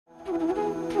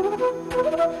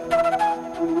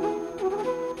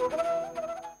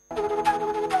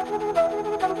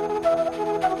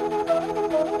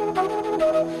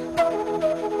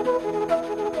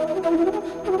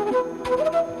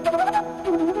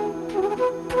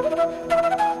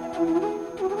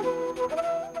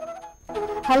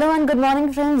Hello and good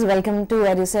morning friends, welcome to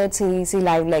EduSet CEC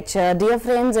live lecture. Dear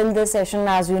friends, in this session,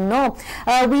 as you know,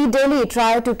 we daily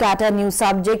try to cater new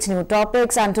subjects, new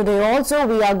topics, and today also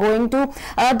we are going to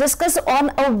discuss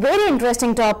on a very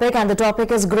interesting topic, and the topic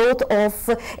is growth of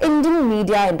Indian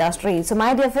media industry. So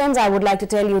my dear friends, I would like to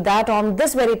tell you that on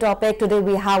this very topic today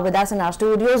we have with us in our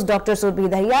studios Dr. Surbhi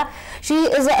Dahiya. She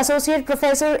is an associate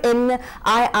professor in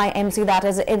IIMC, that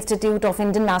is Institute of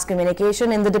Indian Mass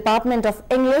Communication, in the Department of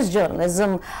English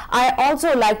Journalism. I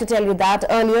also like to tell you that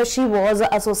earlier she was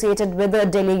associated with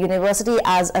Delhi University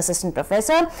as assistant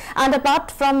professor, and apart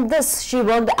from this she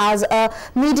worked as a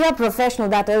media professional,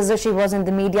 that is she was in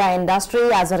the media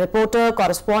industry as a reporter,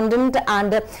 correspondent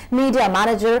and media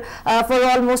manager for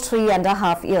almost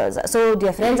 3.5 years. So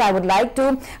dear friends, I would like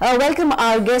to welcome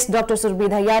our guest Dr. Surbhi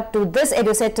Dahiya to this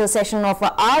EduSet session of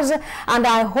ours, and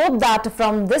I hope that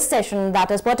from this session,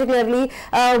 that is particularly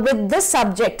with this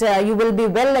subject, you will be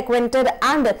well acquainted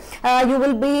and you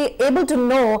will be able to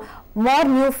know more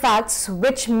new facts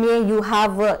which you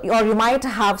have or you might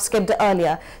have skipped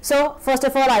earlier. So first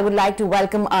of all, I would like to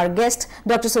welcome our guest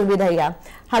Dr. Surbhi Dahiya.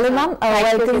 Hello ma'am,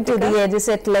 welcome to the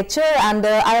EduSet lecture, and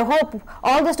I hope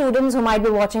all the students who might be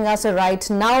watching us right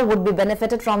now would be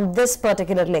benefited from this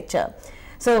particular lecture.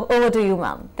 So over to you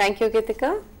ma'am. Thank you,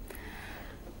 Kritika.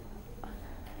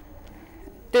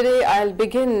 Today I'll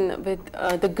begin with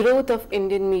the growth of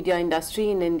Indian media industry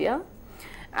in India.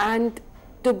 And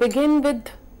to begin with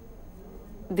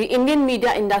the Indian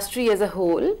media industry as a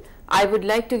whole, I would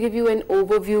like to give you an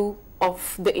overview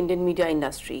of the Indian media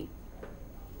industry.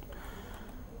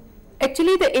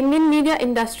 Actually, the Indian media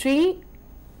industry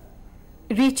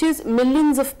reaches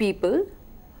millions of people,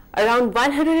 around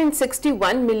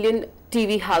 161 million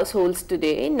TV households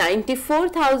today,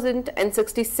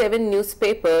 94,067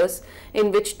 newspapers,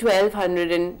 in which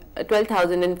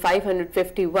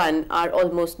 12,551 are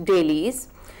almost dailies,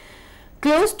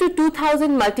 close to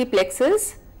 2,000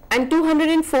 multiplexes and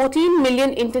 214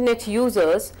 million internet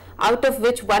users, out of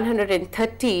which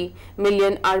 130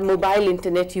 million are mobile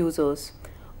internet users.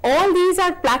 All these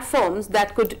are platforms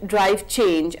that could drive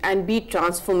change and be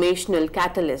transformational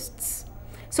catalysts.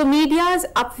 So media's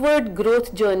upward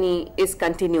growth journey is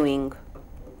continuing.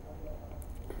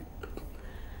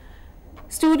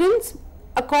 Students,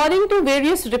 according to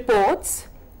various reports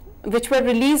which were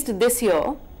released this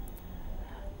year,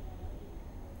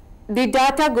 the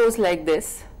data goes like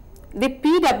this. The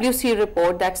PwC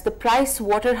report, that's the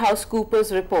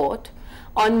PricewaterhouseCoopers report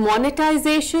on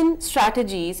monetization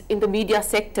strategies in the media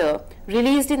sector,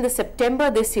 released in the September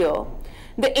this year,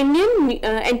 the Indian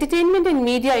entertainment and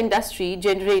media industry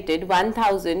generated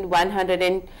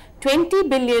 1,120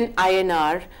 billion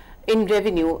INR in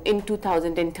revenue in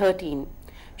 2013,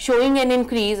 showing an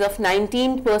increase of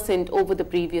 19% over the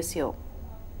previous year.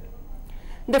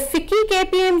 The FICCI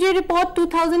KPMG report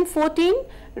 2014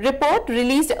 report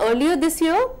released earlier this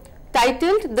year,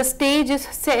 titled "The Stage is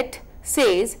Set,"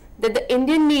 says that the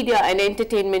Indian media and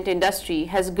entertainment industry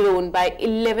has grown by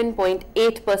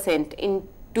 11.8% in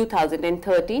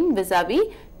 2013 vis-a-vis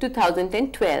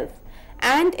 2012,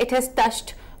 and it has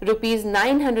touched rupees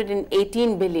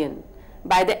 918 billion.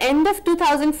 By the end of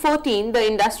 2014, the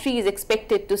industry is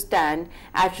expected to stand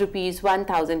at rupees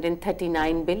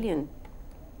 1,039 billion.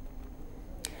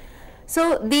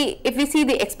 So if we see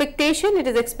the expectation, it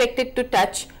is expected to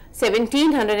touch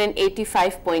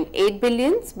 1,785.8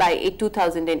 billions by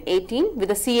 2018 with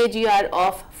a CAGR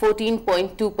of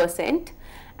 14.2%.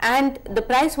 And the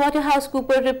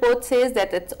PricewaterhouseCoopers report says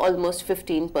that it's almost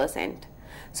 15%.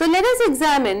 So let us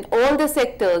examine all the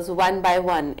sectors one by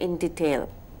one in detail.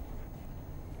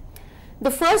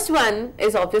 The first one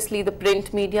is obviously the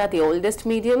print media, the oldest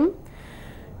medium.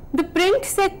 The print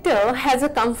sector has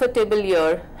had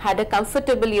a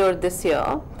comfortable year this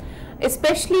year,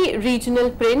 especially regional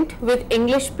print, with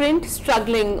English print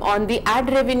struggling on the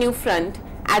ad revenue front.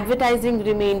 Advertising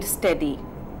remained steady.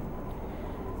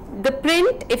 The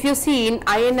print, if you see in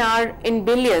INR in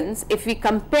billions, if we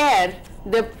compare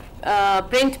the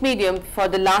print medium for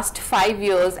the last 5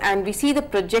 years and we see the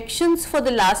projections for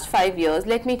the last 5 years,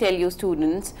 let me tell you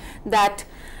students that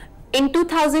in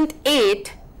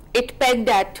 2008 it pegged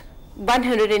at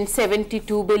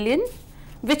 172 billion,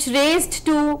 which raised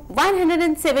to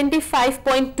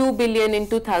 175.2 billion in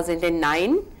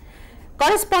 2009.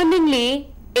 Correspondingly,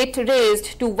 it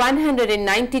raised to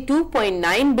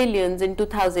 192.9 billions in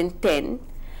 2010,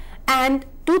 and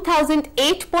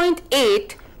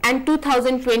 2008.8 and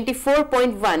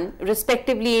 2024.1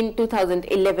 respectively in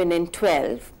 2011 and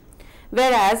 12,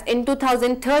 whereas in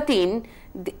 2013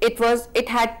 it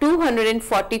had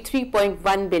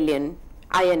 243.1 billion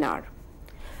INR.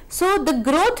 So the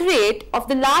growth rate of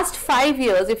the last 5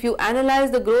 years, if you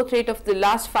analyze the growth rate of the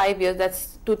last 5 years,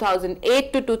 that's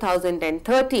 2008 to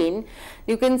 2013,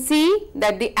 you can see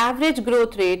that the average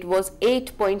growth rate was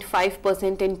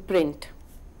 8.5% in print.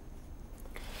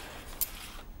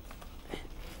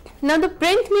 Now the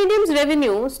print medium's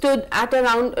revenue stood at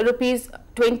around rupees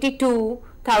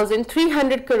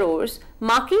 22,300 crores,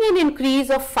 marking an increase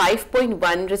of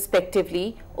 5.1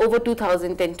 respectively over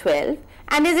 2012,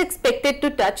 and is expected to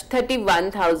touch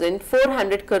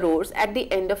 31,400 crores at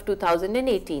the end of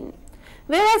 2018.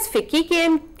 Whereas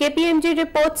FICCI KPMG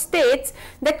report states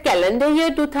that calendar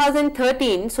year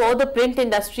 2013 saw the print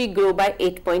industry grow by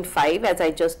 8.5, as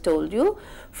I just told you,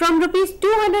 from rupees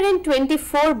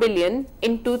 224 billion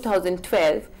in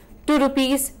 2012 to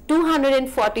rupees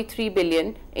 243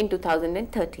 billion in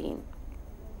 2013.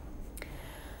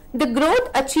 The growth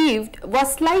achieved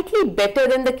was slightly better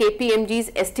than the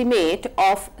KPMG's estimate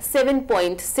of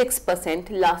 7.6%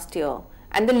 last year,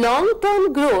 and the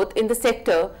long-term growth in the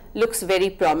sector looks very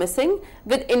promising,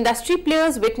 with industry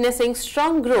players witnessing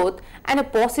strong growth and a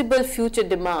possible future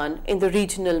demand in the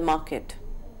regional market.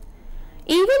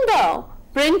 Even though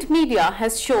print media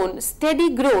has shown steady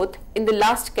growth in the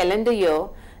last calendar year,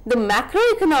 the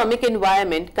macroeconomic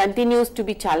environment continues to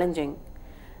be challenging.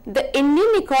 The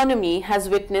Indian economy has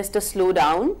witnessed a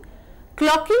slowdown,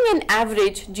 clocking an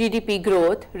average GDP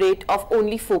growth rate of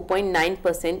only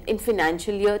 4.9% in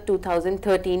financial year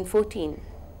 2013-14.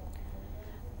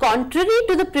 Contrary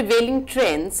to the prevailing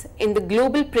trends in the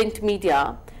global print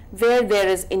media, where there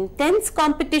is intense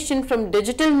competition from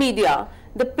digital media,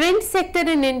 the print sector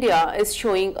in India is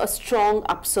showing a strong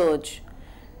upsurge.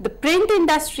 The print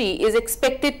industry is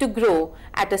expected to grow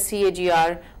at a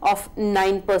CAGR of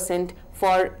 9%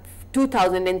 for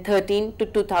 2013 to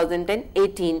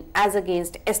 2018, as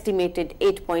against estimated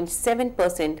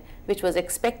 8.7% which was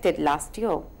expected last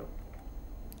year.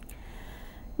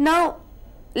 Now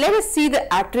let us see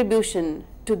the attribution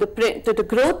to the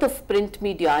growth of print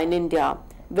media in India,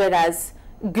 whereas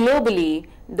globally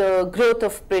the growth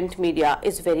of print media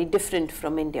is very different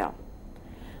from India.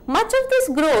 Much of this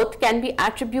growth can be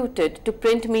attributed to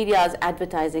print media's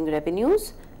advertising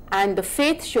revenues and the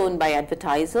faith shown by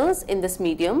advertisers in this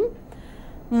medium.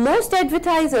 Most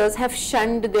advertisers have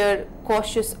shunned their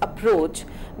cautious approach,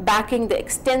 backing the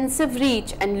extensive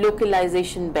reach and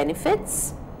localization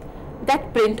benefits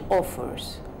that print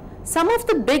offers. Some of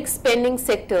the big spending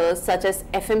sectors such as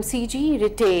FMCG,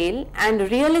 retail and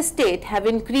real estate have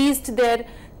increased their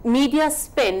media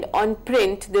spend on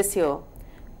print this year.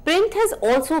 Print has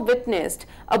also witnessed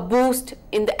a boost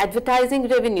in the advertising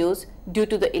revenues due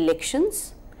to the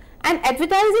elections, and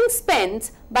advertising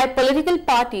spends by political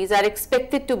parties are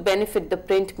expected to benefit the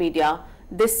print media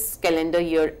this calendar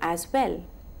year as well.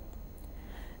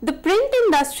 The print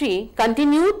industry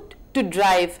continued to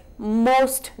drive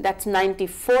most, that's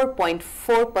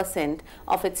 94.4%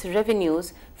 of its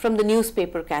revenues from the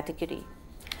newspaper category.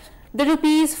 The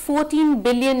rupees 14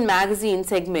 billion magazine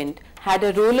segment had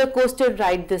a roller coaster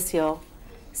ride this year.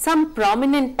 Some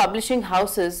prominent publishing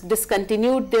houses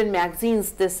discontinued their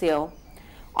magazines this year.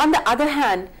 On the other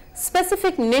hand,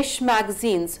 specific niche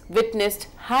magazines witnessed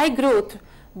high growth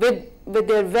with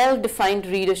their well-defined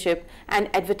readership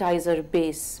and advertiser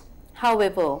base.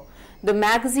 However, the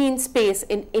magazine space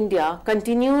in India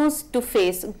continues to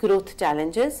face growth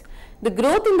challenges. The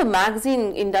growth in the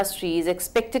magazine industry is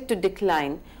expected to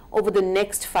decline over the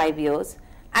next 5 years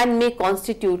and may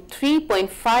constitute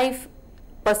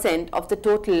 3.5% of the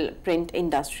total print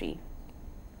industry.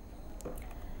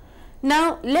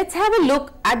 Now let's have a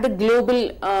look at the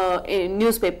global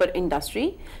newspaper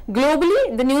industry.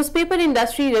 Globally, the newspaper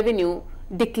industry revenue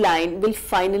decline will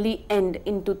finally end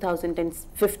in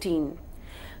 2015.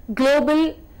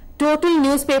 Global total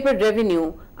newspaper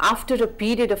revenue after a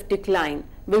period of decline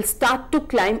will start to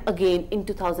climb again in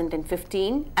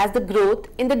 2015 as the growth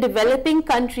in the developing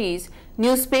countries'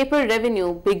 newspaper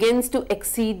revenue begins to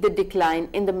exceed the decline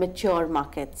in the mature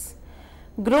markets.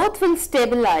 Growth will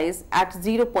stabilize at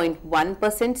 0.1%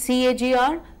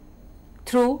 CAGR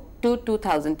through to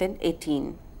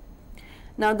 2018.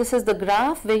 Now this is the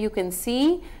graph where you can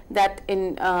see that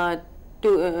in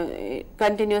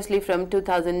continuously from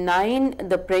 2009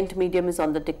 the print medium is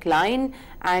on the decline,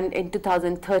 and in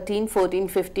 2013, 14,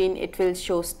 15 it will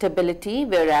show stability,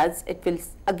 whereas it will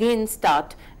again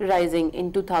start rising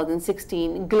in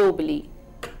 2016 globally.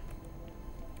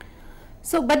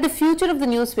 So, but the future of the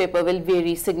newspaper will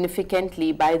vary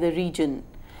significantly by the region.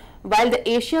 While the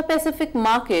Asia Pacific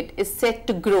market is set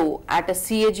to grow at a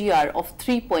CAGR of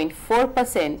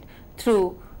 3.4%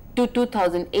 through to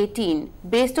 2018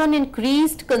 based on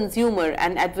increased consumer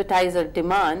and advertiser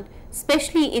demand,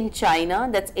 especially in China,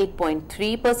 that's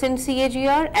 8.3%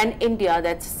 CAGR, and India,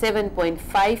 that's 7.5%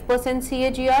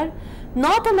 CAGR.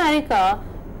 North America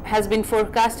has been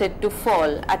forecasted to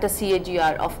fall at a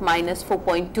CAGR of minus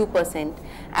 4.2%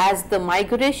 as the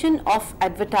migration of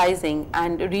advertising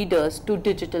and readers to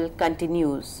digital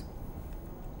continues.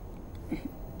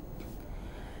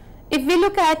 If we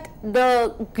look at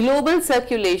the global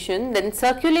circulation, then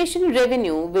circulation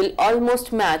revenue will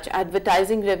almost match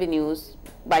advertising revenues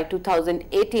by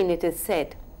 2018, it is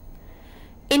said.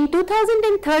 In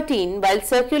 2013, while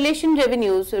circulation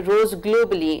revenues rose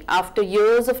globally after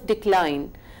years of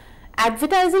decline,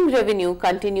 advertising revenue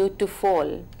continued to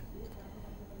fall.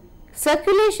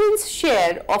 Circulation's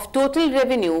share of total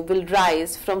revenue will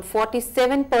rise from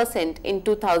 47% in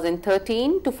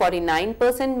 2013 to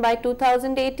 49% by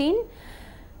 2018,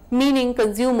 meaning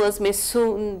consumers may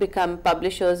soon become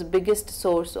publishers' biggest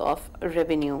source of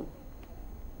revenue.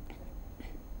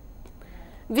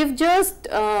 We've just,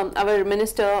 our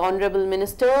Minister, Honorable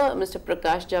Minister, Mr.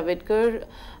 Prakash Javadekar,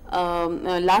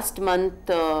 last month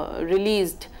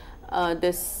released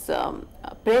this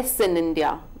press in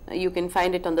India. You can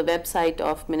find it on the website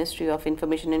of Ministry of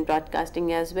Information and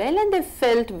Broadcasting as well, and they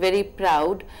felt very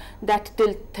proud that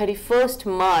till 31st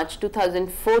March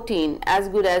 2014, as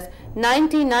good as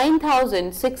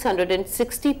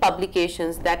 99,660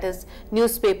 publications, that is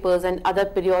newspapers and other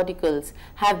periodicals,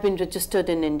 have been registered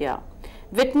in India,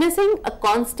 witnessing a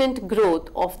constant growth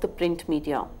of the print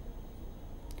media.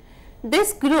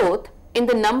 This growth in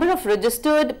the number of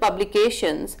registered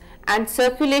publications and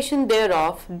circulation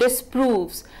thereof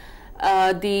disproves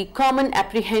the common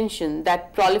apprehension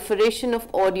that proliferation of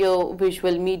audio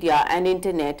visual media and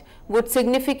internet would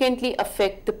significantly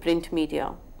affect the print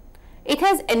media. It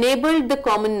has enabled the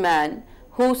common man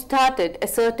who started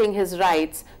asserting his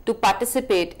rights to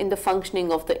participate in the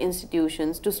functioning of the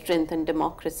institutions to strengthen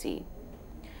democracy.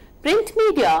 Print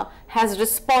media has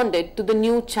responded to the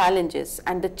new challenges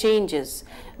and the changes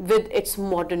with its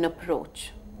modern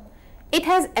approach. It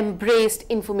has embraced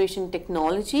information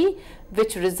technology,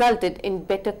 which resulted in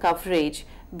better coverage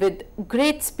with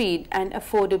great speed and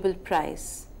affordable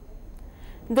price.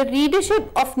 The readership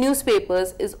of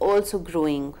newspapers is also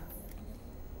growing.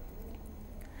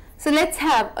 So let's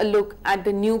have a look at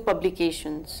the new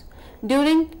publications.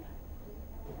 During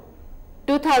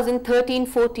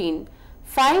 2013-14,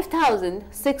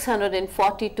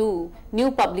 5,642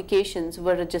 new publications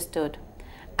were registered,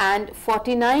 and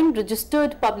 49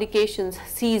 registered publications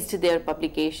ceased their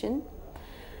publication.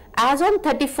 As on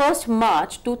 31st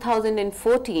March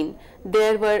 2014,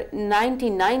 there were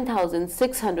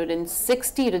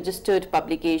 99,660 registered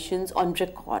publications on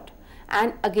record,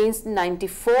 and against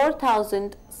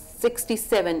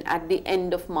 94,067 at the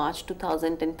end of March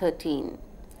 2013.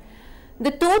 The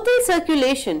total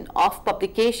circulation of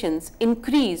publications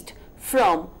increased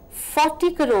from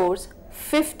 40 crores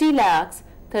 50 lakhs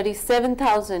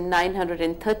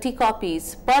 37,930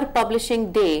 copies per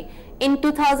publishing day in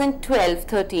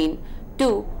 2012-13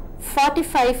 to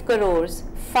 45 crores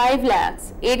 5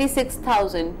 lakhs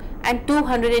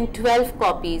 86,212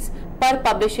 copies per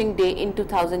publishing day in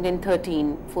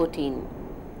 2013-14.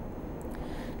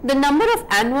 The number of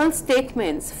annual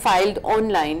statements filed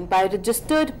online by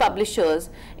registered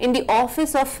publishers in the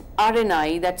Office of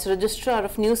RNI, that's Registrar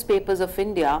of Newspapers of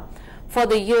India, for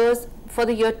the year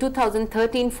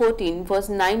 2013-14 was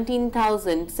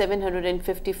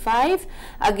 19,755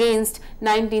 against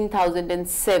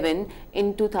 19,007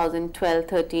 in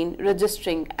 2012-13,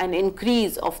 registering an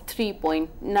increase of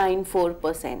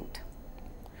 3.94%.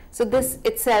 So this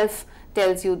itself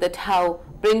tells you that how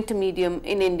print medium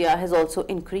in India has also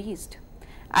increased.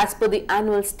 As per the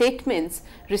annual statements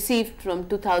received from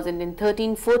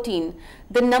 2013-14,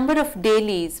 the number of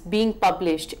dailies being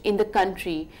published in the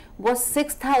country was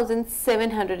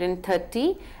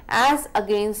 6,730 as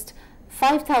against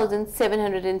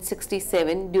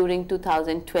 5,767 during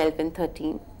 2012 and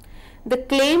 13. The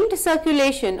claimed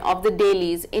circulation of the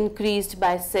dailies increased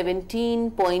by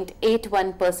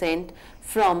 17.81%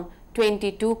 from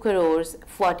 22 crores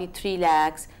 43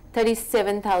 lakhs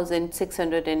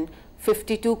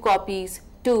 37,652 copies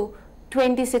to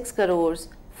 26 crores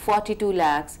 42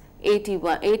 lakhs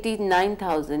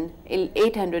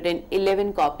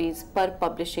 89,811 copies per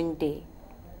publishing day.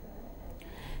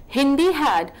 Hindi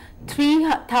had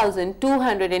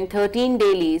 3,213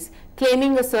 dailies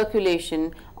claiming a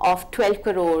circulation of 12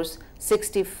 crores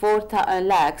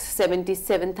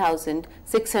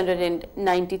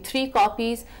 64,77,693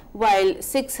 copies, while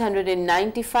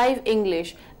 695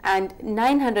 English and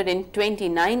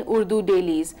 929 Urdu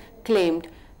dailies claimed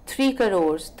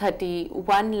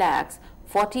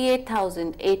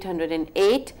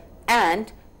 3,31,48,808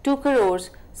 and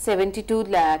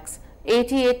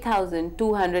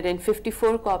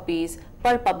 2,72,88,254 copies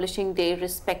per publishing day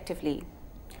respectively.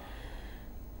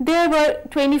 There were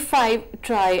 25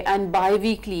 tri- and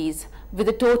bi-weeklies with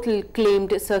a total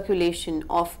claimed circulation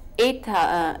of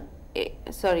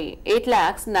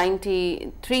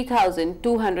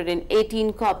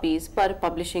 8,93,218 copies per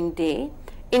publishing day,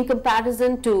 in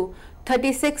comparison to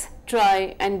 36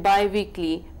 tri- and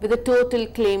bi-weekly with a total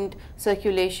claimed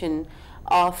circulation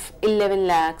of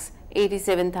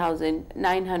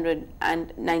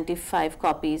 11,87,995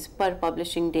 copies per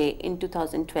publishing day in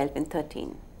 2012 and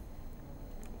 13.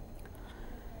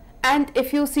 And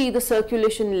if you see the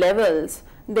circulation levels,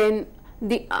 then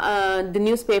the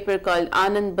newspaper called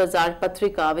Anand Bazar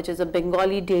Patrika, which is a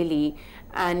Bengali daily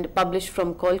and published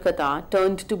from Kolkata,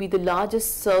 turned to be the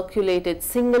largest circulated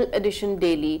single edition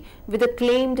daily with a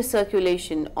claimed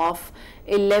circulation of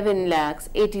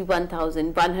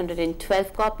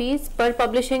 11,81,112 copies per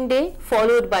publishing day,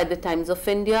 followed by the Times of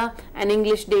India, an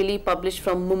English daily published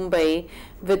from Mumbai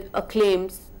with a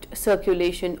claimed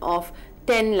circulation of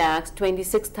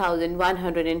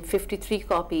 10,26,153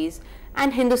 copies,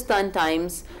 and Hindustan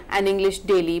Times, an English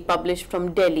daily published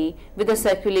from Delhi with a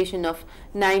circulation of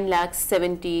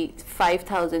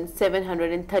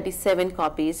 9,75,737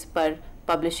 copies per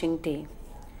publishing day.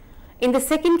 In the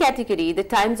second category, the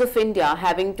Times of India,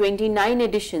 having 29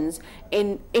 editions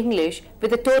in English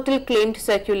with a total claimed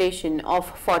circulation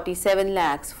of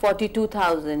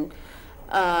 47,42,000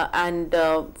 and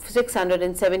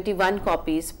 671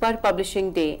 copies per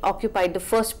publishing day, occupied the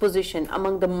first position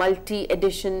among the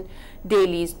multi-edition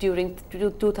dailies during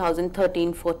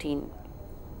 2013-14.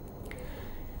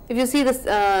 If you see this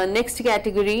next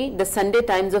category, the Sunday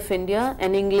Times of India,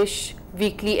 an English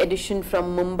weekly edition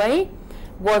from Mumbai,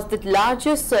 was the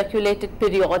largest circulated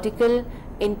periodical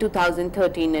in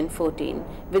 2013 and 14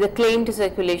 with a claimed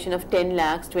circulation of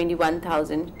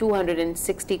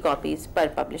 10,21,260 copies per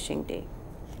publishing day.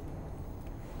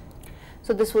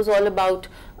 So this was all about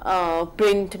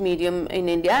print medium in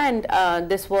India, and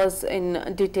this was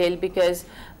in detail because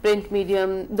print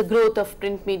medium, the growth of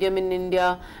print medium in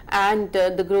India and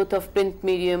the growth of print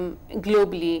medium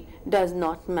globally does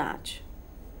not match.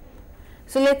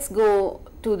 So let's go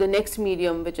to the next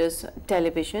medium, which is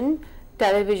television.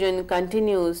 Television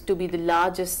continues to be the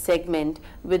largest segment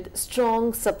with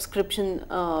strong subscription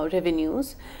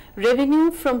revenues.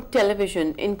 Revenue from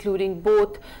television, including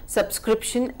both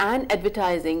subscription and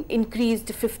advertising, increased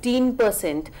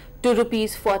 15% to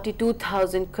rupees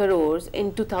 42,000 crores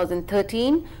in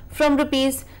 2013 from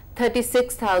rupees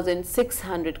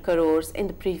 36,600 crores in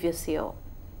the previous year.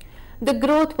 The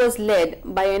growth was led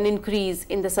by an increase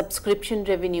in the subscription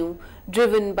revenue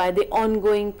driven by the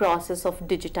ongoing process of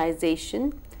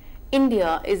digitization.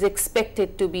 India is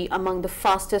expected to be among the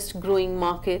fastest growing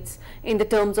markets in the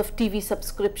terms of TV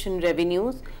subscription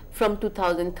revenues from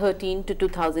 2013 to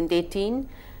 2018.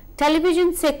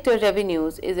 Television sector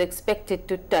revenues is expected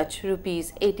to touch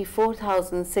rupees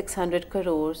 84,600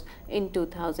 crores in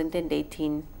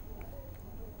 2018.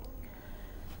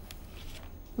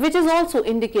 Which is also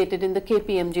indicated in the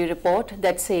KPMG report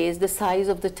that says the size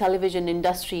of the television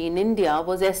industry in India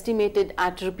was estimated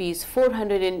at rupees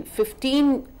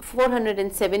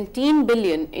 417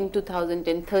 billion in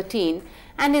 2013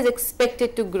 and is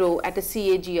expected to grow at a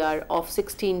CAGR of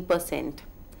 16%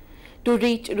 to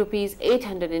reach rupees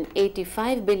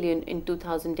 885 billion in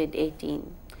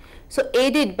 2018. So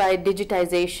aided by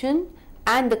digitization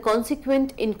and the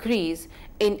consequent increase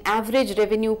in average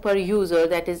revenue per user,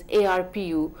 that is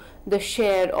ARPU, the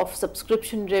share of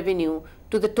subscription revenue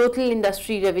to the total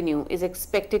industry revenue is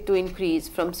expected to increase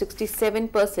from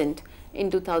 67% in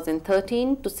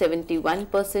 2013 to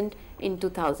 71% in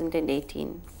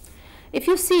 2018. If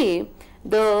you see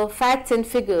the facts and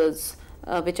figures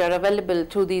which are available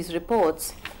through these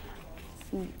reports,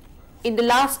 in the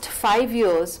last 5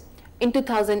 years, in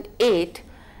 2008,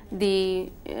 the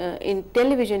in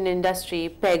television industry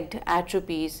pegged at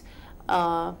rupees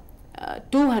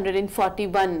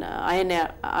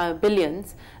 241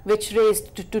 billions, which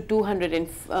raised to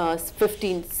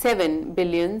 257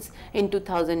 billions in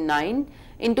 2009.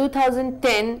 In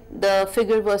 2010, the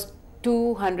figure was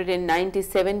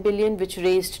 297 billion, which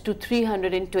raised to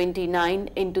 329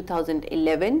 in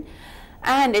 2011,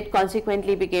 and it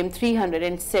consequently became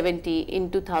 370 in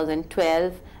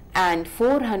 2012 and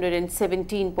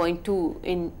 417.2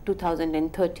 in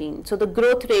 2013. So the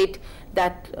growth rate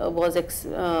that was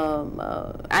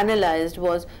analyzed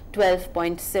was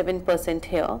 12.7%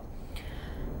 here,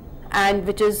 and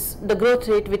which is the growth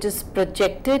rate which is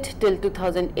projected till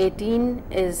 2018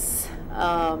 is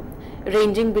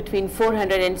ranging between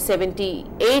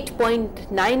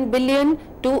 478.9 billion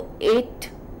to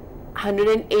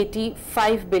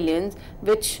 885 billion,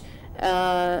 which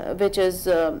is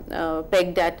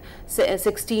pegged at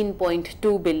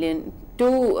 16.2 billion,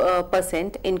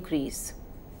 2% increase.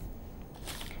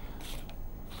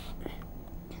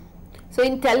 So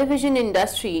in television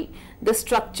industry, the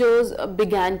structures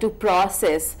began to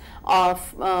process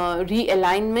of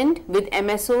realignment with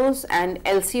MSOs and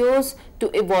LCOs to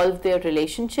evolve their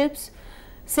relationships.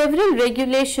 Several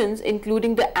regulations,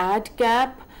 including the ad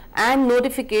cap and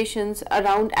notifications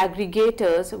around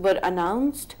aggregators, were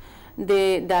announced.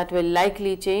 That will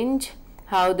likely change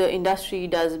how the industry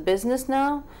does business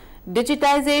now.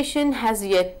 Digitization has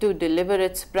yet to deliver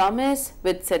its promise,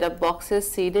 with set-up boxes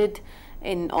seeded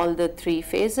in all the three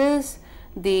phases.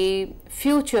 The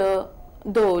future,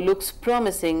 though, looks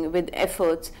promising, with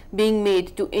efforts being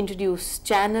made to introduce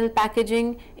channel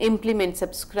packaging, implement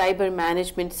subscriber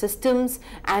management systems,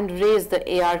 and raise the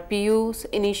ARPUs,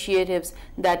 initiatives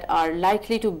that are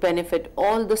likely to benefit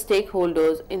all the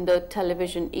stakeholders in the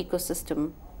television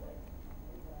ecosystem.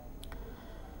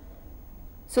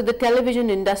 So the television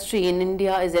industry in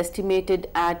India is estimated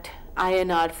at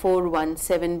INR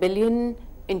 417 billion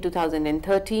in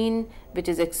 2013, which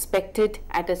is expected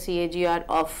at a CAGR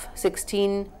of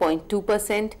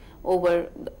 16.2% over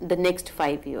the next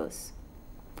 5 years.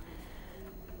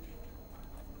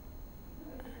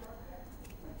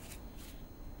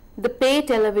 The pay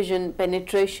television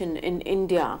penetration in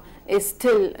India is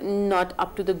still not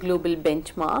up to the global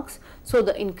benchmarks, so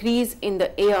the increase in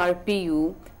the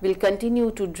ARPU will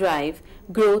continue to drive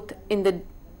growth in the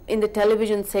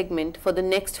television segment for the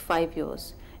next 5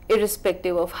 years,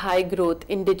 irrespective of high growth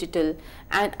in digital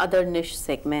and other niche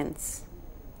segments.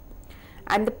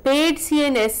 And the paid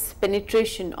CNS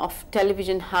penetration of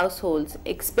television households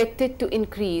expected to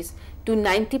increase to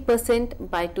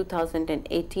 90% by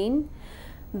 2018.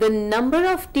 The number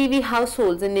of TV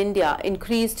households in India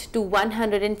increased to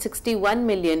 161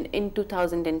 million in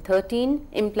 2013,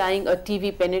 implying a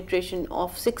TV penetration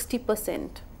of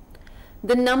 60%.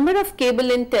 The number of cable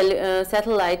and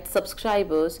satellite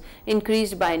subscribers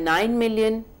increased by 9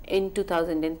 million in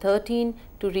 2013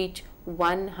 to reach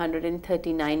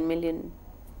 139 million.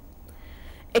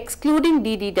 Excluding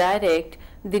DD Direct,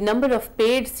 the number of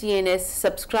paid CNS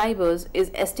subscribers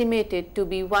is estimated to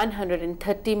be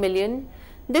 130 million.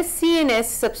 This CNS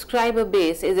subscriber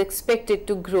base is expected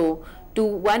to grow to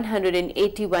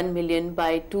 181 million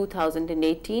by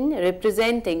 2018,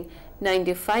 representing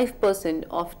 95%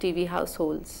 of TV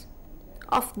households.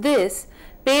 Of this,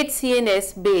 paid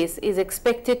CNS base is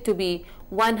expected to be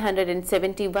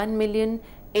 171 million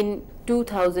in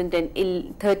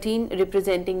 2013,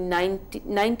 representing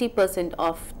 90%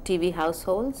 of TV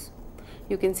households.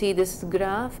 You can see this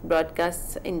graph,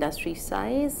 broadcast industry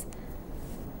size.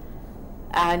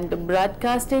 And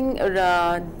broadcasting,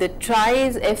 the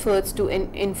TRAI's efforts to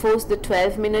enforce the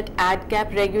 12-minute ad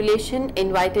cap regulation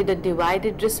invited a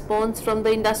divided response from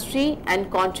the industry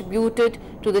and contributed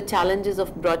to the challenges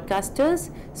of broadcasters,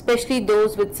 especially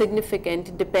those with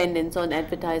significant dependence on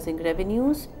advertising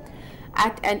revenues.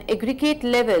 At an aggregate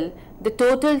level, the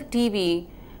total TV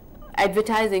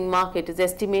advertising market is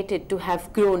estimated to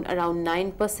have grown around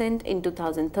 9% in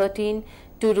 2013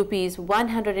 to rupees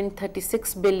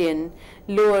 136 billion,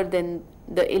 lower than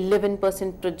the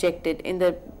 11% projected in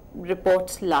the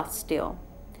reports last year.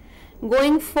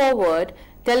 Going forward,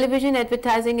 television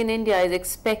advertising in India is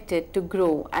expected to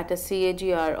grow at a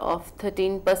CAGR of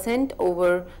 13%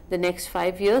 over the next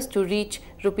 5 years to reach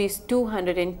rupees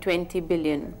 220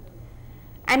 billion.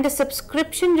 And the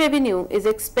subscription revenue is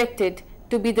expected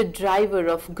to be the driver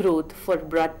of growth for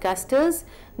broadcasters,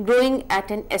 growing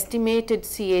at an estimated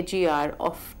CAGR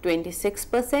of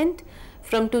 26%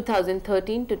 from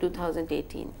 2013 to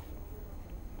 2018.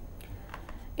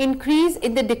 Increase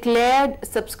in the declared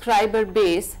subscriber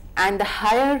base and the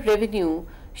higher revenue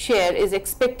share is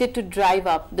expected to drive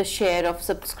up the share of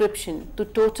subscription to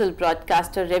total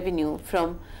broadcaster revenue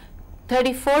from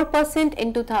 34%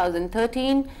 in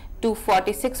 2013 to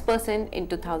 46% in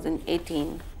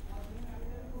 2018.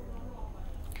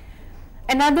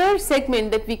 Another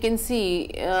segment that we can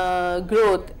see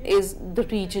growth is the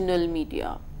regional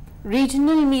media.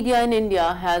 Regional media in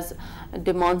India has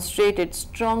demonstrated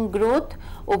strong growth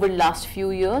over last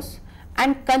few years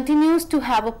and continues to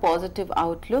have a positive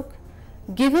outlook.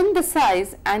 Given the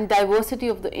size and diversity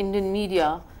of the Indian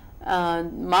media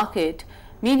market,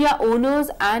 media owners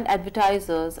and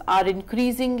advertisers are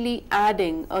increasingly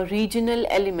adding a regional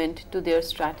element to their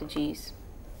strategies.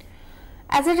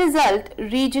 As a result,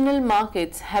 regional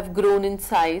markets have grown in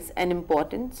size and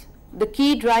importance. The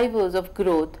key drivers of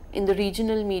growth in the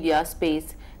regional media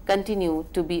space continue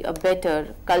to be a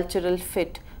better cultural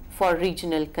fit for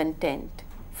regional content,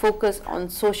 focus on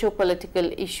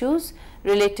socio-political issues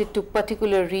related to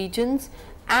particular regions,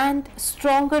 and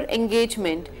stronger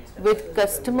engagement with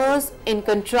customers in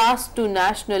contrast to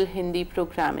national Hindi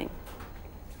programming.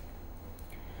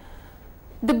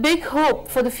 The big hope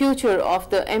for the future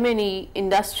of the M&E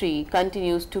industry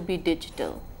continues to be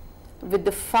digital. With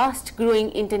the fast-growing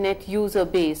internet user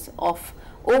base of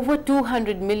over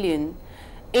 200 million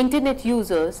internet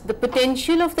users, the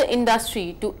potential of the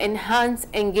industry to enhance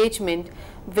engagement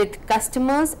with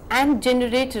customers and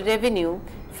generate revenue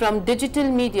from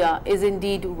digital media is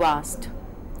indeed vast.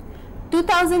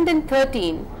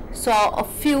 2013 saw a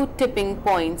few tipping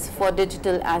points for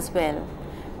digital as well.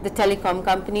 The telecom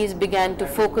companies began to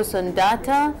focus on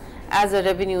data as a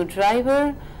revenue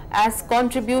driver, as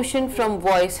contribution from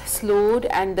voice slowed,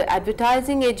 and the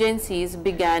advertising agencies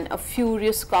began a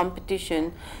furious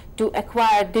competition to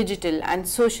acquire digital and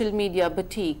social media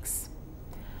boutiques.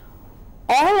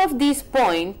 All of these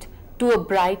point to a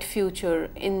bright future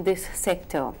in this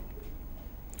sector.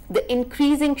 The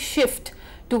increasing shift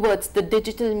towards the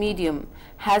digital medium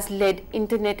has led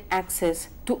internet access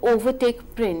to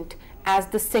overtake print as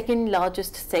the second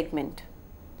largest segment.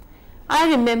 I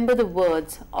remember the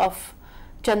words of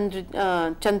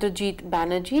Chandrajit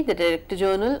Banerjee, the Director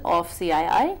General of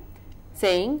CII,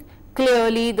 saying,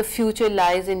 "Clearly the future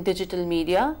lies in digital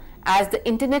media as the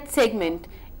internet segment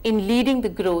in leading the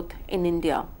growth in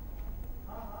India."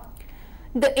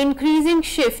 The increasing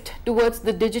shift towards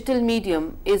the digital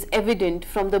medium is evident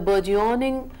from the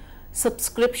burgeoning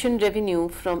subscription revenue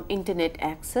from internet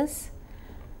access.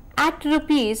 At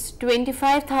rupees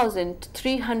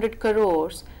 25,300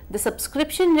 crores, the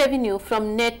subscription revenue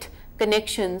from net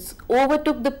connections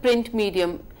overtook the print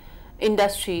medium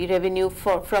industry revenue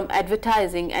from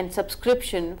advertising and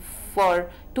subscription for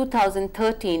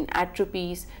 2013 at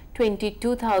rupees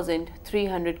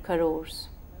 22,300 crores.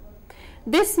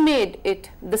 This made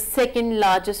it the second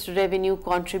largest revenue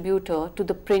contributor to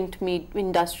the print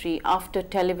industry after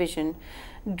television,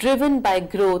 driven by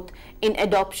growth in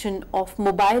adoption of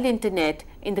mobile internet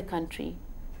in the country.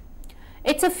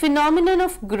 It's a phenomenon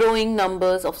of growing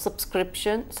numbers of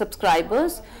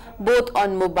subscribers both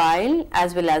on mobile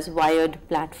as well as wired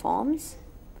platforms.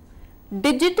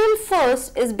 Digital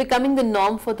first is becoming the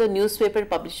norm for the newspaper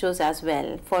publishers as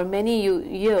well. For many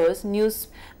years, news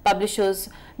publishers'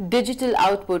 digital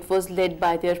output was led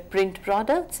by their print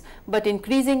products, but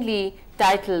increasingly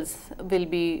titles will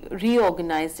be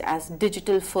reorganized as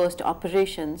digital first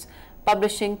operations,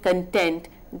 publishing content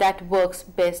that works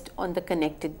best on the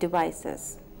connected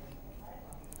devices.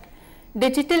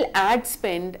 Digital ad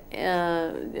spend,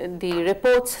 the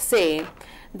reports say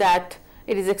that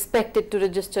it is expected to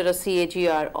register a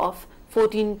CAGR of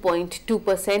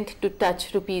 14.2% to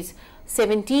touch rupees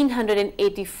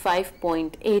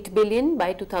 1785.8 billion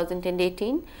by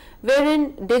 2018,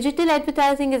 wherein digital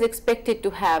advertising is expected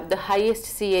to have the highest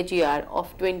CAGR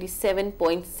of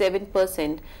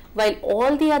 27.7%, while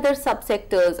all the other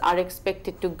subsectors are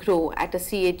expected to grow at a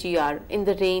CAGR in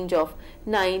the range of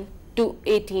 9 to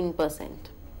 18%.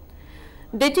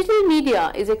 Digital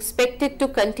media is expected to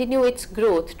continue its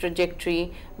growth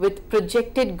trajectory with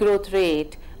projected growth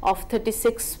rate of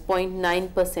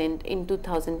 36.9% in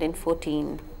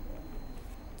 2014.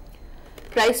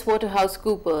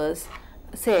 PricewaterhouseCoopers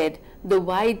said the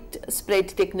widespread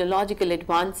technological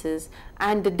advances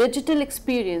and the digital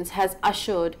experience has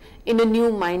ushered in a new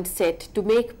mindset to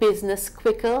make business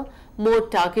quicker, more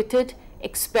targeted,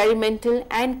 experimental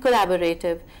and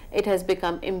collaborative. It has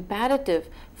become imperative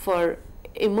for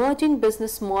emerging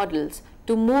business models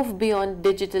to move beyond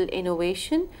digital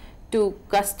innovation to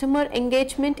customer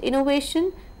engagement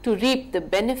innovation to reap the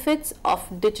benefits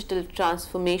of digital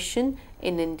transformation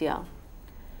in India.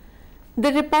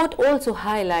 The report also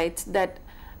highlights that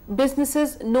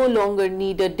businesses no longer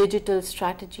need a digital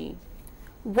strategy.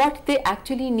 What they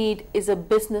actually need is a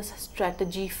business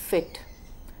strategy fit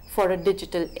for a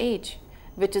digital age,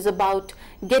 which is about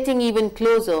getting even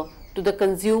closer to the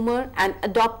consumer and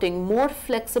adopting more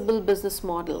flexible business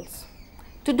models.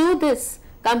 To do this,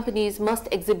 companies must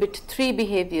exhibit three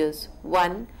behaviors.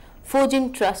 1.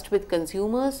 Forging trust with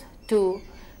consumers. 2.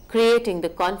 Creating the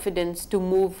confidence to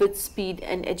move with speed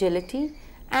and agility.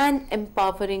 And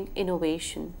empowering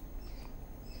innovation.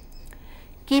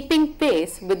 Keeping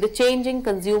pace with the changing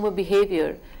consumer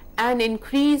behavior and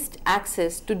increased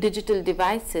access to digital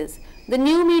devices, the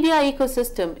new media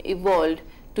ecosystem evolved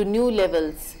to new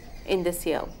levels in this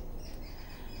year.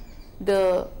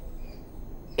 The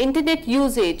internet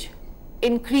usage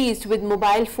increased, with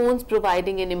mobile phones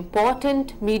providing an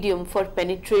important medium for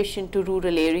penetration to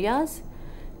rural areas.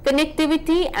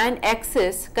 Connectivity and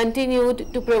access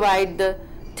continued to provide the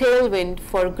tailwind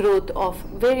for growth of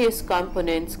various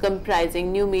components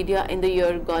comprising new media in the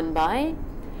year gone by.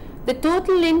 The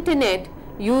total internet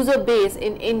user base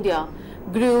in India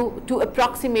grew to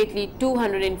approximately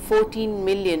 214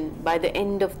 million by the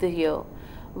end of the year,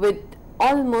 with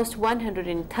almost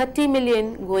 130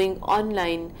 million going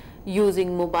online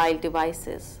using mobile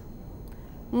devices.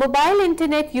 Mobile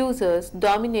internet users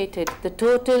dominated the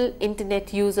total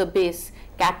internet user base,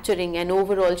 capturing an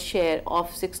overall share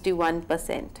of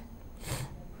 61%.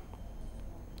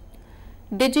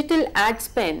 Digital ad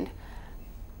spend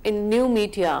in new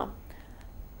media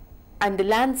and the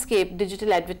landscape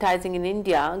digital advertising in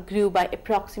India grew by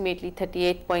approximately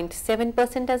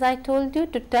 38.7%, as I told you,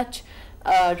 to touch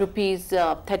rupees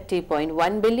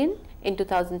 30.1 billion in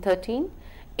 2013.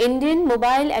 Indian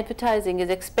mobile advertising is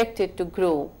expected to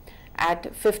grow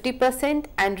at 50%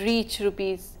 and reach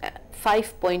rupees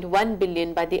 5.1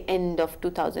 billion by the end of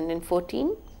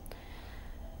 2014.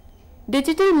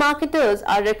 Digital marketers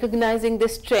are recognizing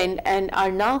this trend and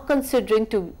are now considering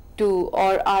to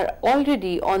or are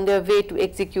already on their way to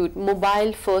execute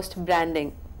mobile first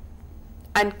branding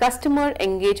and customer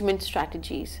engagement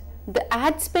strategies. The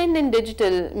ad spend in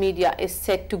digital media is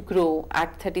set to grow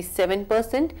at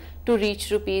 37% to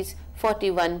reach rupees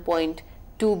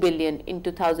 41.2 billion in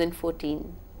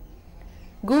 2014.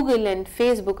 Google and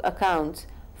Facebook accounts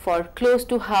for close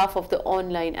to half of the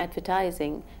online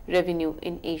advertising revenue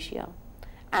in Asia,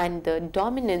 and the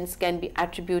dominance can be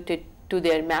attributed to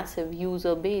their massive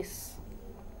user base.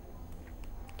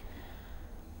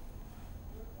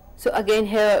 So again,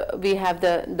 here we have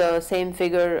the same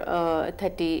figure,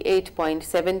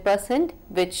 38.7%,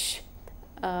 which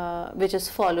is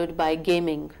followed by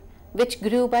gaming, which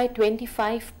grew by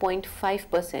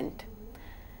 25.5%.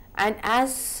 And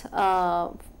as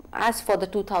for the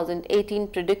 2018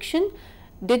 prediction,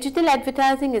 digital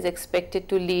advertising is expected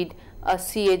to lead a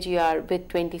CAGR with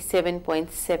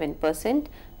 27.7%,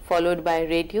 followed by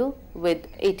radio with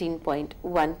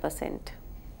 18.1%.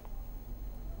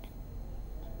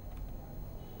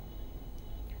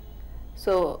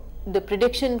 So the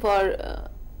prediction for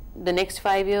the next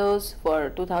 5 years for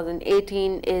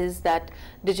 2018 is that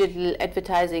digital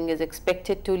advertising is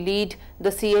expected to lead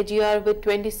the CAGR with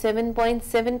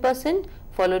 27.7%,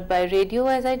 followed by radio,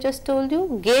 as I just told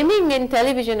you. Gaming and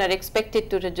television are expected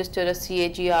to register a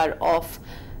CAGR of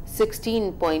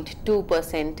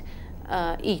 16.2%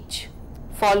 each,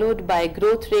 followed by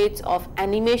growth rates of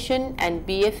animation and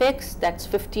BFX, that's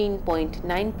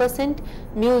 15.9%,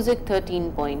 music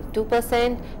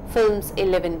 13.2%, films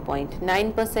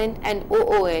 11.9%, and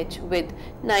OOH with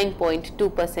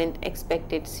 9.2%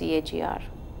 expected CAGR.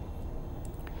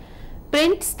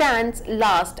 Print stands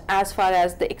last as far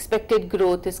as the expected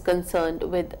growth is concerned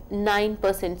with 9%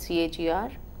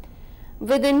 CAGR.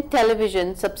 Within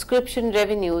television, subscription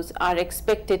revenues are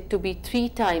expected to be 3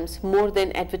 times more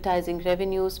than advertising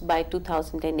revenues by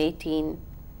 2018.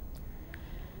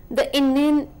 The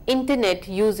Indian internet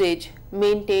usage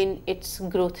maintained its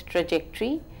growth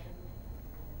trajectory.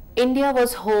 India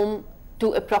was home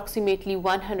to approximately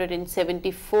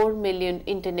 174 million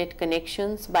internet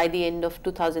connections by the end of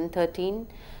 2013,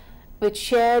 which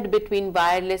shared between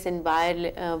wireless and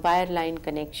wireline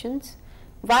connections.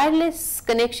 Wireless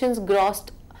connections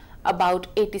grossed about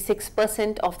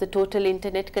 86% of the total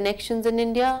internet connections in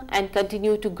India and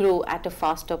continue to grow at a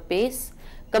faster pace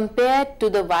compared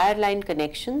to the wireline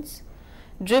connections.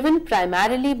 Driven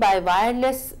primarily by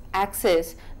wireless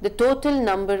access, the total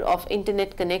number of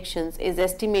internet connections is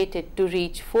estimated to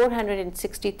reach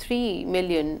 463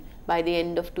 million by the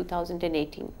end of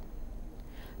 2018.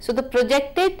 So the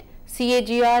projected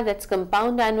CAGR, that's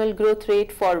compound annual growth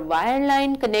rate for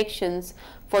wireline connections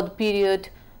for the period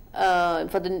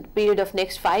of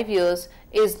next 5 years,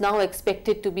 is now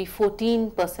expected to be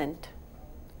 14%.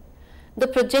 The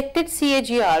projected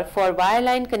CAGR for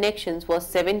wireline connections was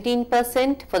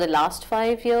 17% for the last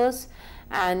 5 years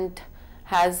and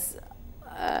has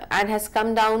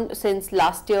come down since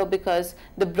last year because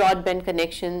the broadband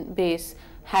connection base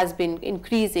has been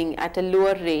increasing at a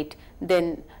lower rate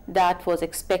than that was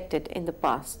expected in the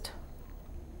past.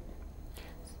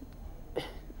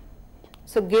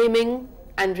 So gaming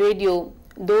and radio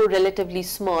though relatively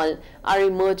small, are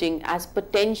emerging as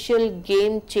potential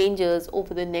game changers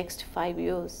over the next 5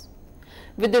 years.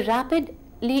 With the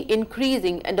rapidly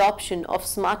increasing adoption of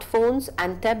smartphones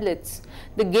and tablets,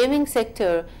 the gaming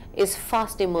sector is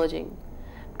fast emerging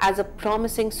as a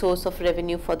promising source of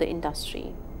revenue for the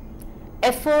industry.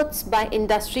 Efforts by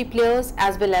industry players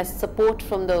as well as support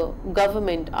from the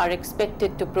government are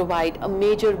expected to provide a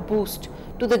major boost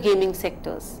to the gaming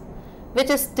sectors,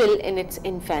 which is still in its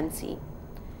infancy.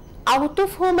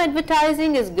 Out-of-home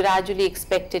advertising is gradually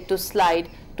expected to slide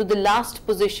to the last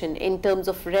position in terms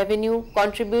of revenue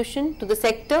contribution to the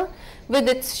sector, with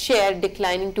its share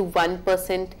declining to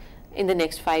 1% in the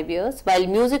next 5 years, while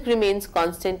music remains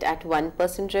constant at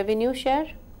 1% revenue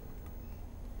share.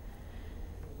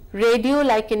 Radio,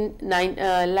 like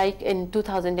in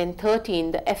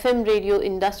 2013, the FM radio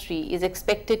industry is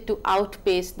expected to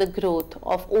outpace the growth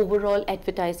of overall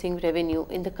advertising revenue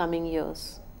in the coming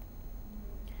years.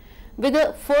 With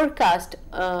a forecast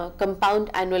compound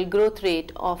annual growth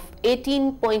rate of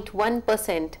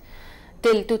 18.1%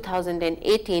 till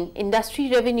 2018, industry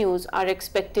revenues are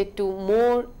expected to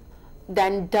more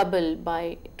than double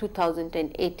by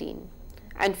 2018.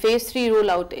 And phase 3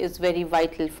 rollout is very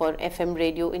vital for FM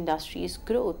radio industry's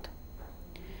growth.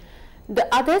 The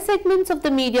other segments of the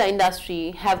media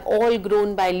industry have all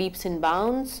grown by leaps and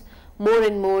bounds. More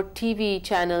and more TV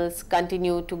channels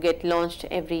continue to get launched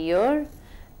every year,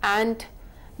 and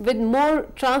with more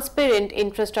transparent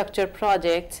infrastructure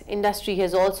projects, industry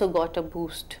has also got a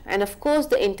boost. And of course,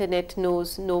 the internet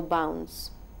knows no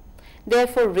bounds.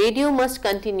 Therefore, radio must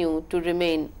continue to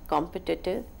remain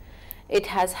competitive. It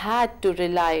has had to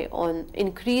rely on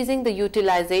increasing the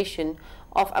utilization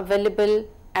of available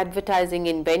advertising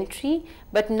inventory,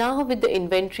 but now with the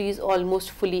inventories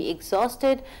almost fully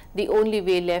exhausted, the only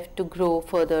way left to grow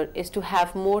further is to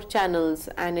have more channels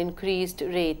and increased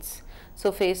rates.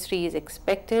 So phase 3 is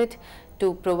expected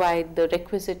to provide the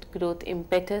requisite growth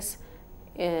impetus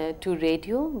to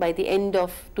radio. By the end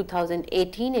of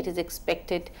 2018, it is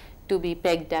expected to be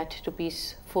pegged at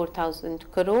rupees 4,000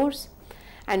 crores.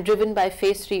 And driven by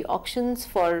phase 3 auctions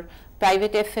for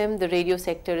private FM, the radio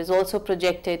sector is also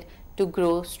projected to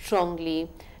grow strongly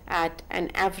at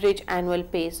an average annual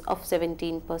pace of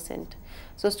 17%.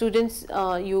 So students,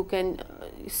 you can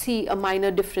see a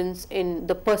minor difference in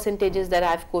the percentages that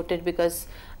I've quoted, because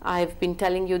I've been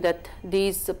telling you that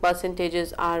these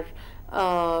percentages are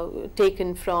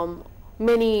taken from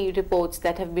many reports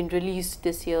that have been released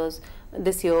this year,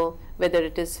 whether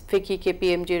it is FICCI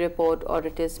KPMG report, or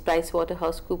it is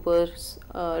PricewaterhouseCoopers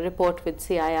report with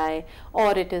CII,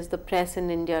 or it is the Press in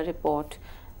India report.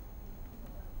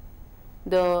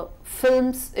 The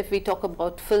films, if we talk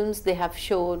about films, they have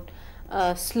shown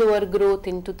slower growth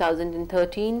in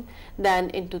 2013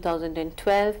 than in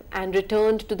 2012 and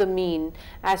returned to the mean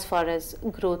as far as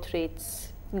growth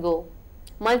rates go.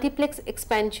 Multiplex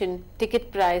expansion,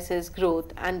 ticket prices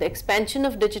growth, and the expansion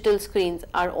of digital screens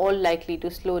are all likely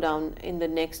to slow down in the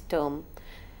next term,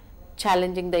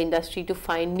 challenging the industry to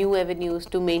find new avenues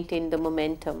to maintain the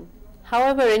momentum.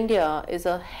 However, India is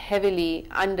a heavily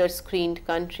under-screened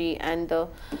country, and the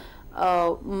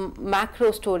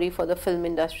macro story for the film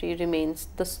industry remains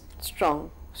the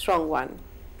strong one.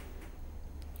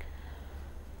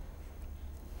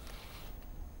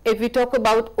 If we talk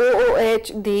about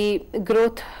OOH, the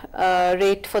growth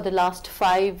rate for the last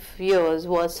 5 years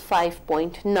was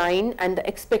 5.9, and the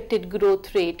expected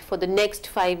growth rate for the next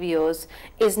 5 years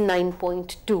is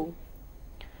 9.2.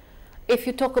 If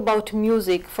you talk about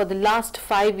music, for the last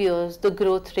 5 years, the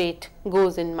growth rate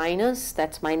goes in minus,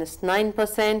 that's minus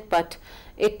 9%, but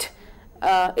it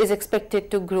is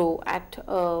expected to grow at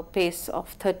a pace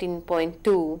of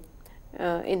 13.2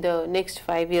 in the next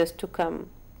 5 years to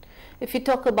come. If you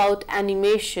talk about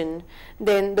animation,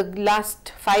 then the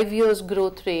last 5 years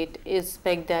growth rate is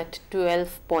pegged at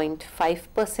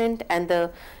 12.5%, and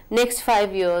the next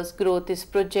 5 years growth is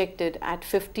projected at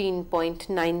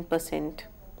 15.9%.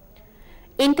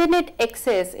 Internet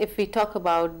access, if we talk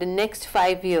about the next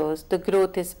 5 years, the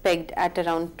growth is pegged at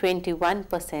around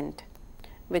 21%,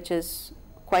 which is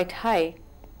quite high.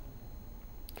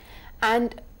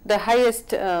 And the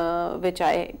highest which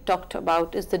I talked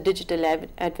about is the digital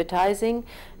advertising,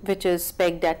 which is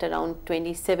pegged at around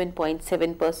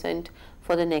 27.7%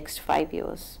 for the next 5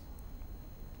 years.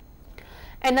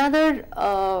 Another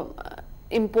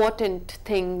important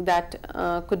thing that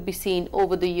could be seen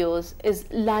over the years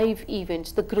is live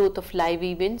events, the growth of live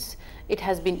events. It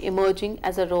has been emerging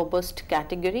as a robust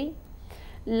category.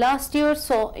 Last year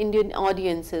saw Indian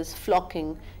audiences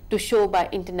flocking to show by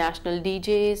international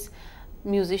DJs,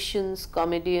 musicians,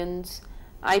 comedians.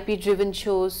 IP driven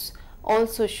shows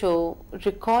also show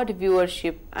record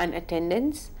viewership and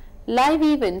attendance. Live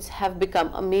events have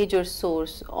become a major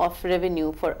source of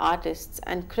revenue for artists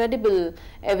and credible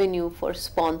avenue for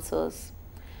sponsors.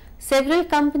 Several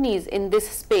companies in this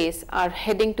space are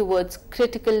heading towards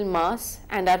critical mass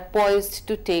and are poised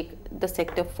to take the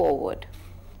sector forward.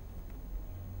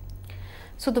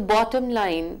 So the bottom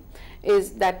line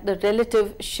is that the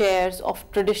relative shares of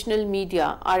traditional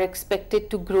media are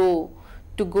expected to go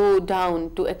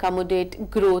down to accommodate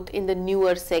growth in the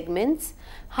newer segments.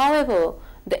 However,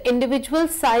 the individual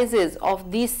sizes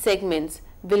of these segments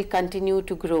will continue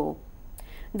to grow.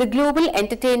 The global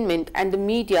entertainment and the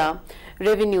media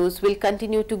revenues will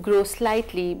continue to grow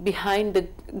slightly behind the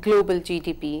global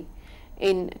GDP.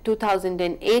 In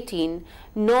 2018,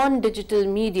 non-digital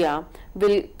media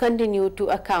will continue to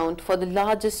account for the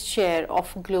largest share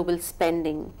of global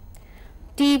spending.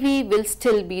 TV will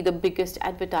still be the biggest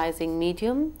advertising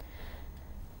medium.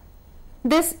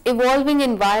 This evolving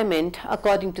environment,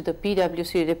 according to the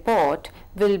PwC report,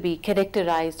 will be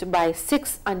characterized by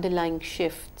 6 underlying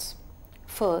shifts.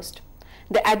 First,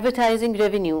 the advertising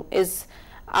revenue is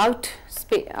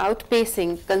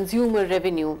outpacing consumer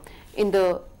revenue in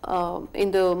the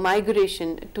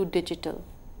migration to digital.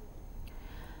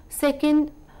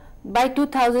 Second, by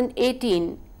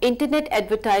 2018, internet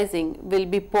advertising will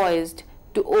be poised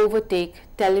to overtake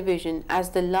television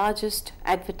as the largest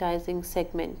advertising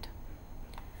segment.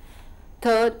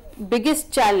 Third,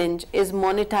 biggest challenge is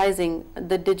monetizing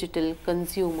the digital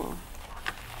consumer.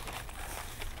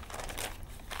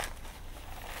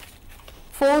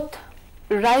 Fourth,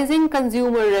 rising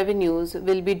consumer revenues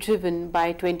will be driven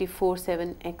by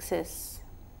 24/7 access.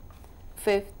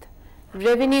 Fifth,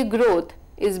 revenue growth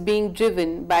is being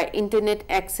driven by internet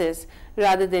access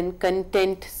rather than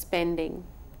content spending.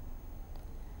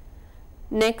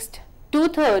 Next,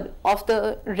 2/3 of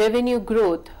the revenue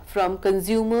growth from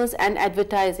consumers and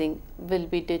advertising will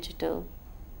be digital.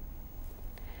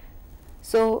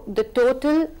 So the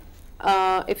total,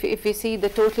 if we see the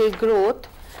total growth,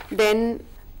 then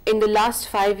in the last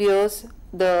 5 years,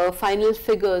 the final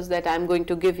figures that I'm going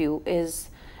to give you is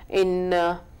in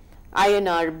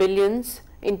INR billions.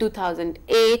 In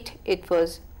 2008,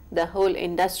 the whole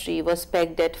industry was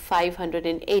pegged at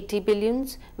 580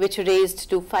 billions, which raised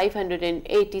to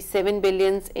 587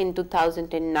 billions in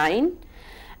 2009.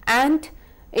 And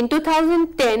in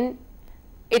 2010,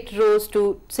 it rose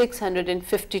to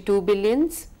 652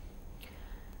 billions.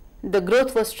 The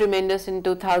growth was tremendous in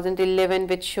 2011,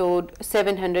 which showed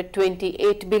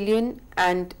 728 billion,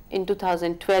 and in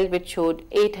 2012, it showed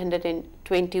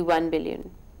 821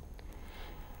 billion,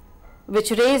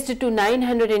 which raised to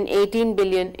 918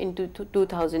 billion in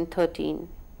 2013.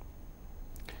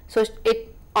 So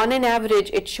on an average,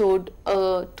 it showed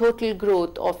a total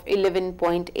growth of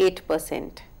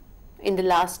 11.8% in the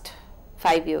last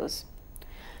 5 years.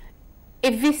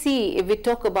 If we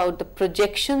talk about the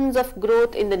projections of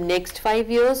growth in the next 5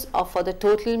 years for the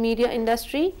total media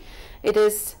industry, it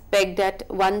is pegged at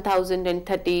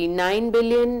 1,039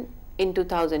 billion in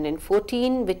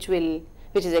 2014, which is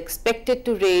expected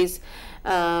to raise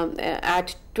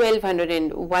at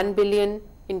 1,201 billion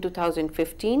in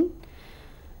 2015.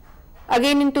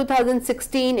 Again in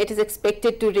 2016, it is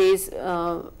expected to raise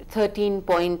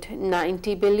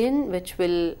 13.90 billion, which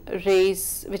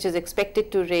is expected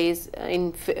to raise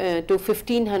to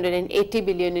 1,580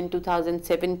 billion in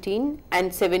 2017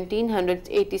 and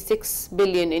 1,786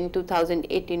 billion in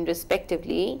 2018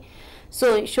 respectively.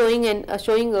 So showing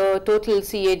a total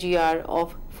CAGR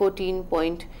of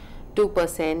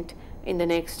 14.2% in the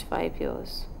next 5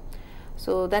 years.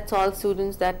 So that's all,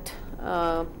 students, that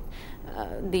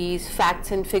these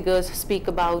facts and figures speak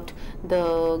about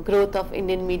the growth of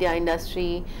Indian media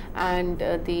industry and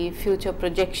the future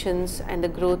projections and the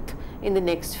growth in the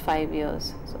next 5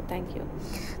 years. So thank you.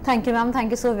 Thank you, ma'am.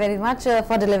 Thank you so very much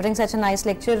for delivering such a nice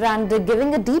lecture and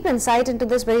giving a deep insight into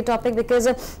this very topic, because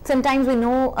sometimes we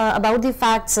know about the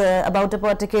facts about a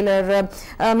particular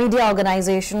media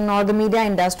organization or the media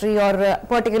industry, or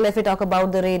particularly if we talk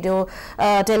about the radio,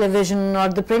 television or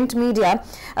the print media,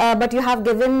 but you have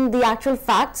given the actual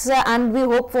facts and we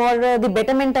hope for the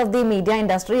betterment of the media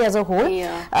industry as a whole.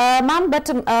 Yeah. Ma'am, but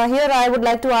here I would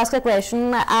like to ask a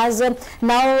question, as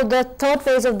now the third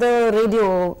phase of the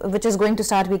radio, which is going to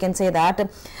start, we can say that.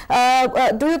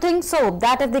 Do you think so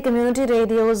that if the community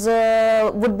radios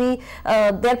would be,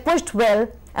 they're pushed well,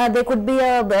 they could be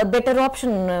a better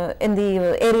option in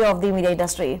the area of the media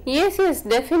industry? Yes,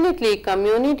 definitely.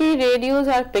 Community radios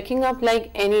are picking up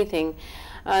like anything.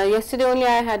 Yesterday only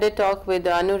I had a talk with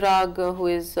Anurag, who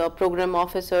is a program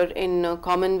officer in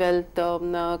Commonwealth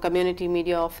Community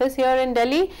Media Office here in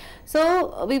Delhi.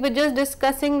 So we were just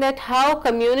discussing that how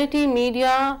community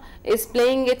media is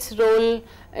playing its role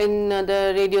in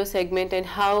the radio segment, and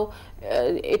how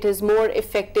it is more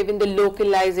effective in the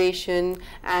localization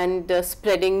and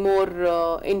spreading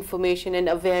more information and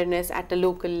awareness at a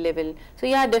local level. So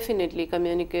yeah, definitely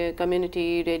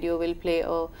community radio will play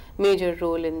a major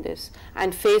role in this.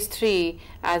 And phase 3,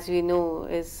 as we know,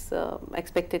 is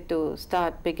expected to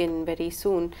begin very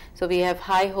soon. So we have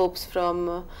high hopes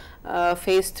from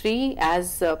phase 3,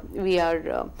 as we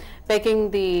are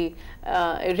pegging the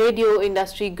radio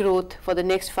industry growth for the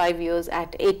next 5 years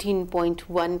at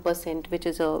 18.1%, which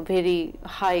is a very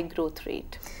high growth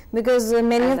rate. Because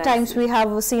many of times we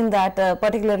have seen that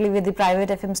particularly with the private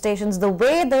FM stations, the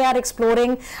way they are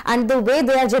exploring and the way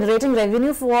they are generating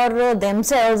revenue for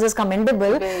themselves is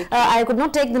commendable. I could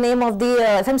not take the name of the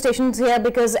FM stations here,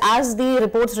 because as the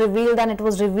reports revealed, and it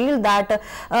was revealed that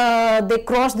they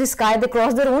crossed the sky, they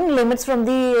crossed their own limits from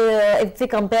the, if we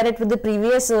compare it with the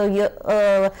previous year,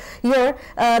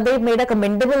 they made a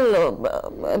commendable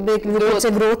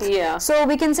growth. Yeah. So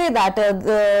we can say that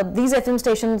these FM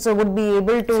stations would be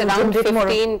able to around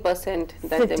 15%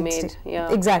 that they made.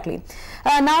 Yeah, exactly.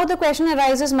 Now the question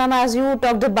arises, ma'am, as you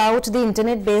talked about the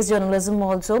internet-based journalism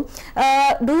also,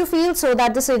 do you feel so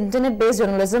that this internet-based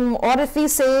journalism, or if we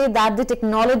say that the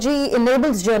technology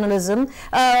enables journalism,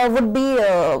 would be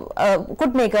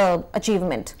could make a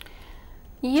achievement?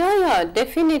 Yeah,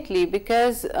 definitely,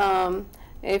 because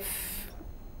if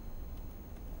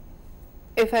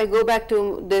I go back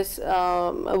to this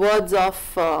words of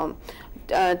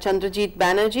Chandrajit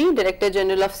Banerjee, Director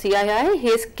General of CII,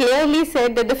 he has clearly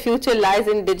said that the future lies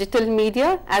in digital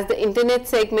media, as the internet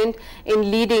segment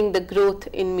in leading the growth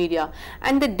in media.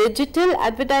 And the digital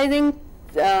advertising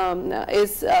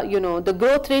is, the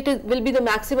growth rate will be the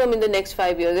maximum in the next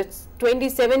 5 years. It's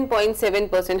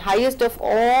 27.7%, highest of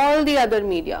all the other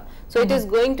media. So it is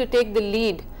going to take the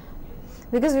lead.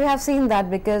 Because we have seen that,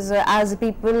 because as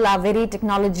people are very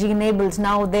technology enabled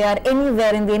now, they are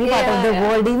anywhere in any part of the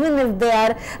world, even if they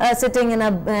are sitting in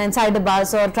inside a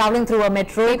bus or traveling through a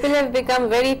metro. People have become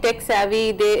very tech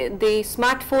savvy. The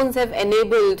smartphones have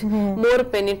enabled more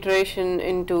penetration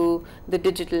into the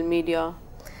digital media.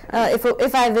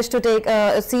 If I wish to take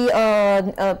see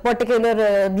a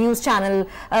particular news channel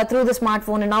through the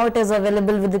smartphone, and now it is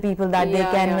available with the people that they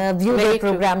can view their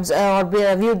programs or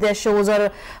view their shows, or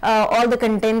all the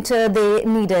content they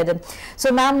needed.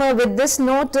 So ma'am, with this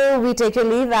note we take your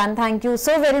leave, and thank you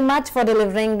so very much for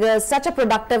delivering such a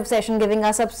productive session, giving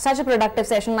us such a productive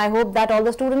session. I hope that all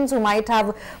the students who might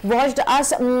have watched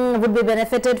us would be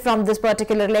benefited from this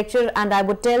particular lecture, and I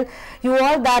would tell you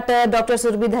all that Dr.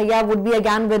 Surbhi Dhaya would be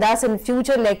again with us in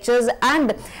future lectures,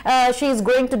 and she is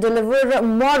going to deliver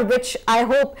more, which I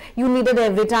hope you needed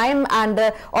every time.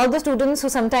 And all the students who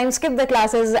sometimes skip the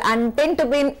classes and tend to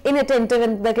be inattentive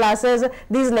in the classes,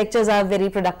 these lectures are very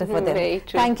productive for them. Very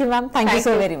true. Thank you, ma'am. Thank you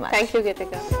so very much. Thank you,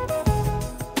 Geetika.